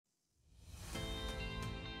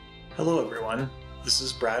Hello everyone, this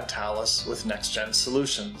is Brad Tallis with NexGen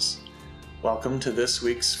Solutions. Welcome to this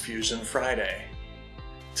week's Fusion Friday.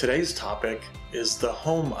 Today's topic is the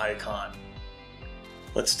home icon.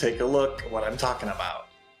 Let's take a look at what I'm talking about.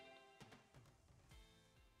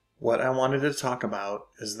 What I wanted to talk about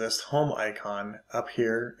is this home icon up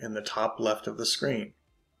here in the top left of the screen.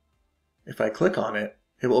 If I click on it,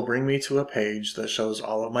 it will bring me to a page that shows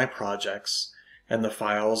all of my projects and the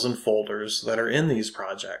files and folders that are in these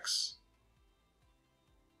projects.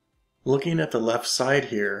 Looking at the left side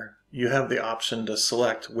here, you have the option to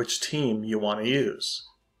select which team you want to use.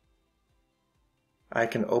 I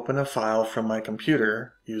can open a file from my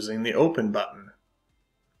computer using the Open button.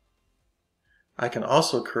 I can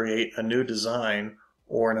also create a new design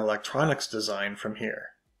or an electronics design from here.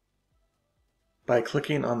 By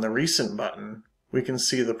clicking on the Recent button, we can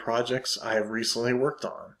see the projects I have recently worked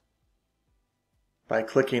on. By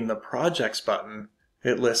clicking the Projects button,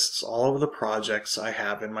 it lists all of the projects I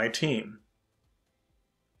have in my team.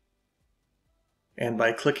 And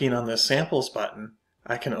by clicking on the Samples button,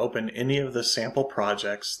 I can open any of the sample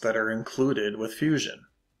projects that are included with Fusion.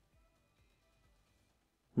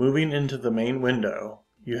 Moving into the main window,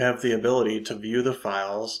 you have the ability to view the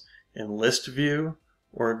files in List View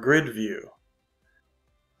or Grid View.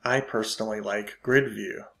 I personally like Grid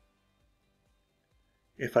View.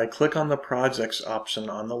 If I click on the Projects option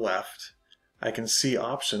on the left, I can see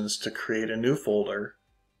options to create a new folder,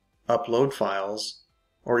 upload files,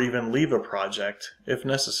 or even leave a project if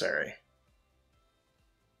necessary.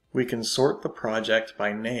 We can sort the project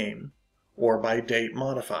by name or by date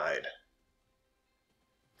modified.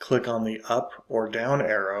 Click on the up or down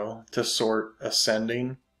arrow to sort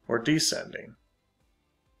ascending or descending.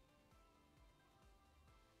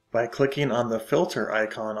 By clicking on the filter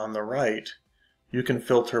icon on the right, you can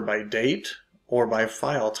filter by date or by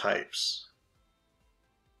file types.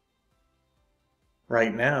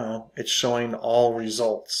 Right now, it's showing all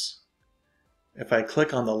results. If I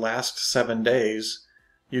click on the last 7 days,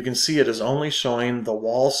 you can see it is only showing the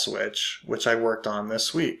wall switch, which I worked on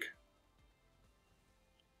this week.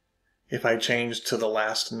 If I change to the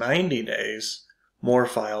last 90 days, more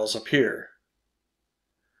files appear.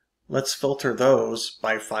 Let's filter those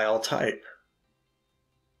by file type.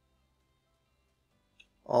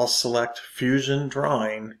 I'll select Fusion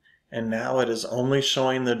Drawing, and now it is only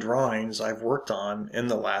showing the drawings I've worked on in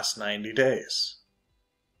the last 90 days.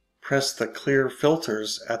 Press the Clear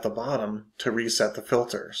Filters at the bottom to reset the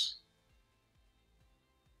filters.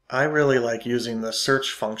 I really like using the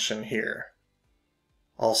search function here.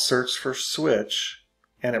 I'll search for switch,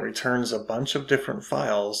 and it returns a bunch of different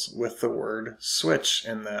files with the word switch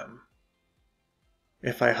in them.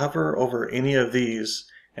 If I hover over any of these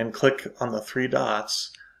and click on the 3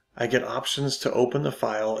 dots, I get options to open the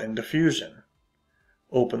file into Fusion,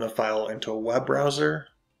 open the file into a web browser,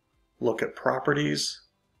 look at properties,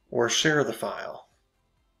 or share the file.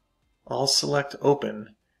 I'll select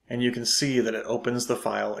Open, and you can see that it opens the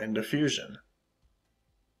file into Fusion.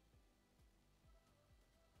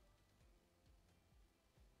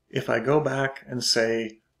 If I go back and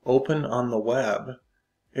say Open on the web,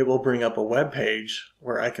 it will bring up a web page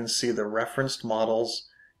where I can see the referenced models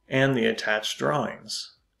and the attached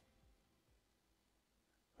drawings.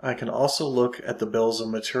 I can also look at the bills of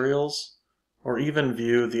materials or even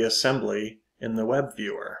view the assembly in the web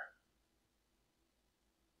viewer.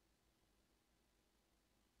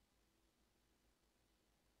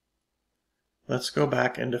 Let's go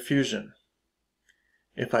back into Fusion.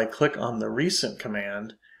 If I click on the Recent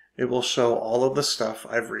command, it will show all of the stuff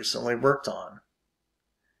I've recently worked on.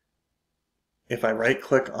 If I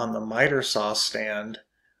right-click on the miter saw stand,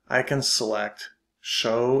 I can select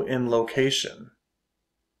Show in Location.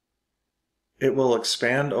 It will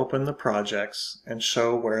expand open the projects and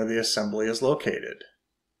show where the assembly is located.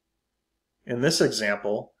 In this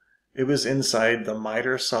example, it was inside the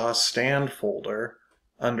miter saw stand folder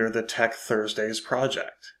under the Tech Thursdays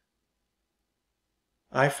project.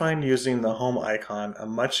 I find using the home icon a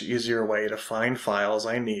much easier way to find files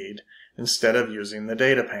I need instead of using the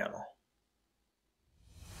data panel.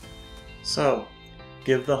 So,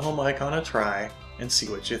 give the home icon a try and see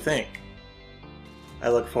what you think. I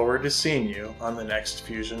look forward to seeing you on the next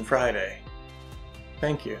Fusion Friday.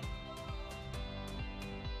 Thank you.